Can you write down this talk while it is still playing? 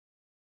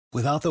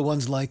Without the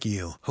ones like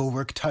you, who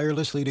work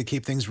tirelessly to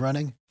keep things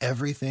running,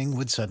 everything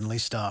would suddenly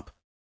stop.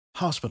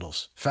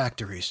 Hospitals,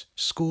 factories,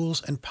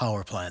 schools, and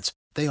power plants,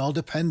 they all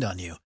depend on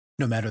you.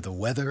 No matter the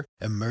weather,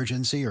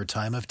 emergency, or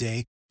time of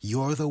day,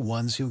 you're the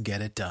ones who get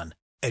it done.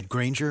 At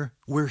Grainger,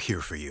 we're here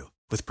for you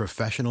with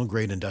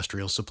professional-grade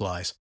industrial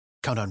supplies.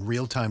 Count on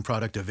real-time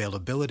product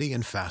availability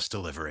and fast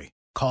delivery.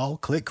 Call,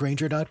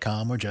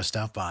 clickgrainger.com, or just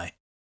stop by.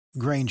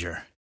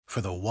 Grainger, for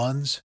the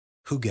ones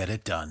who get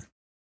it done.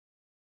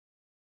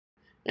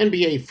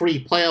 NBA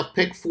free playoff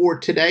pick for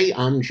today.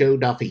 I'm Joe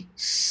Duffy,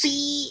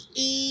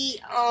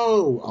 CEO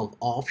of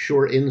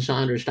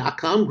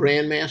OffshoreInsiders.com,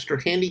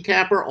 Grandmaster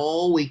Handicapper.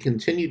 All we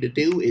continue to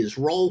do is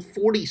roll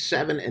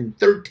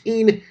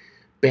 47-13,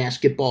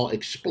 basketball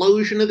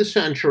explosion of the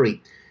century.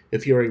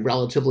 If you're a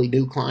relatively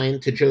new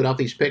client to Joe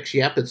Duffy's Picks,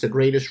 yep, it's the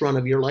greatest run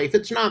of your life.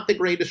 It's not the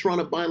greatest run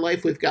of my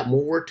life. We've got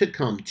more to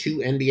come. 2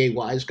 NBA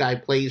Wise Guy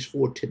plays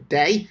for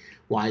today.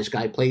 Wise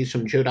Guy plays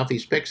from Joe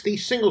Duffy's Picks, the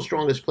single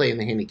strongest play in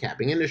the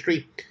handicapping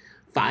industry.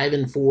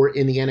 5-4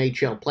 in the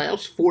NHL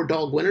playoffs. 4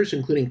 dog winners,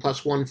 including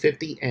plus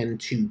 150 and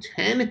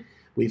 210.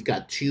 We've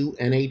got 2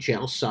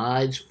 NHL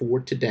sides for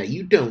today.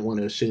 You don't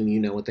want to assume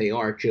you know what they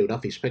are. Joe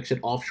Duffy's Picks at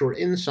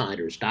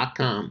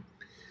OffshoreInsiders.com.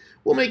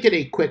 We'll make it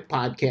a quick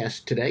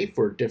podcast today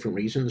for different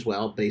reasons.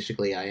 Well,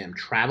 basically, I am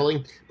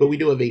traveling, but we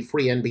do have a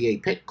free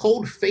NBA pick.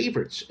 Cold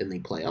favorites in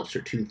the playoffs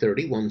are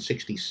 230,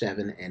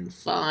 167, and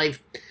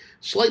 5.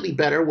 Slightly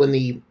better when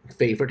the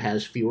favorite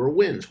has fewer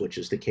wins, which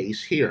is the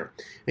case here.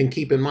 And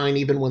keep in mind,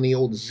 even when the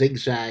old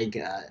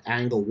zigzag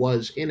angle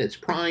was in its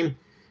prime,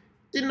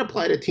 didn't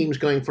apply to teams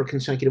going for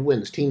consecutive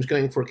wins. Teams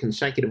going for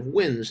consecutive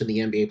wins in the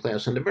NBA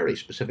playoffs under very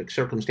specific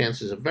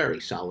circumstances, a very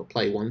solid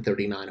play,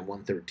 139 and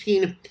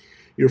 113.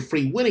 Your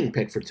free winning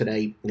pick for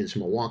today is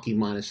Milwaukee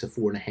minus the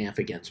 4.5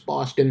 against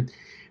Boston.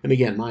 And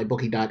again,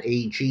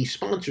 MyBookie.ag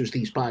sponsors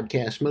these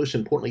podcasts. Most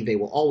importantly, they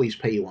will always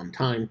pay you on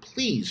time.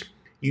 Please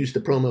use the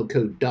promo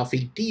code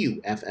Duffy,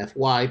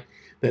 D-U-F-F-Y,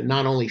 that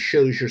not only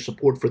shows your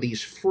support for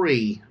these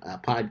free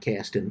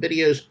podcasts and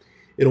videos,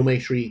 it'll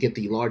make sure you get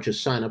the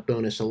largest sign-up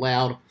bonus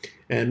allowed.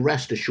 And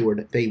rest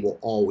assured, they will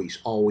always,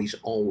 always,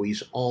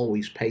 always,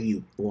 always pay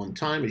you on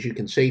time. As you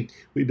can see,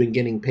 we've been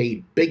getting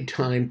paid big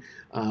time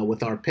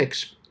with our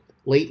picks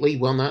lately.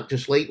 Well, not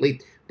just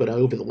lately, but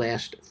over the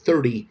last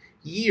 30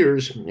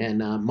 years.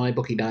 And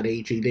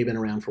MyBookie.ag, they've been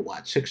around for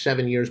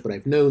 6-7 years, but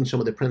I've known some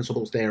of the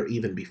principals there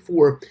even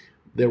before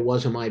there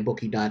was a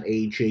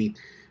MyBookie.ag.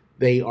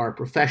 They are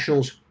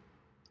professionals,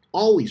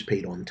 always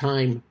paid on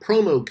time.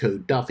 Promo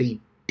code Duffy,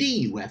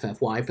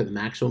 D-U-F-F-Y, for the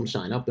maximum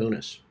sign-up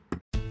bonus.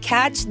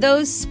 Catch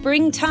those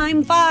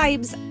springtime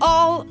vibes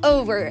all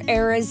over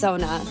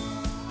Arizona.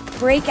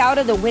 Break out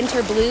of the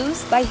winter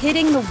blues by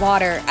hitting the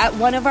water at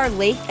one of our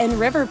lake and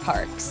river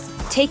parks.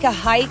 Take a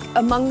hike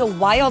among the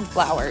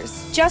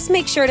wildflowers. Just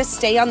make sure to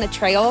stay on the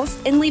trails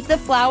and leave the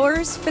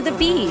flowers for the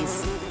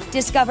bees.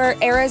 Discover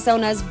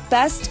Arizona's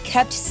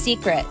best-kept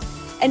secret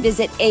and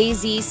visit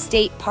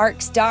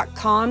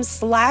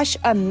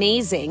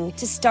azstateparks.com/amazing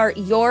to start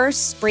your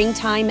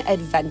springtime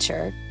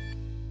adventure.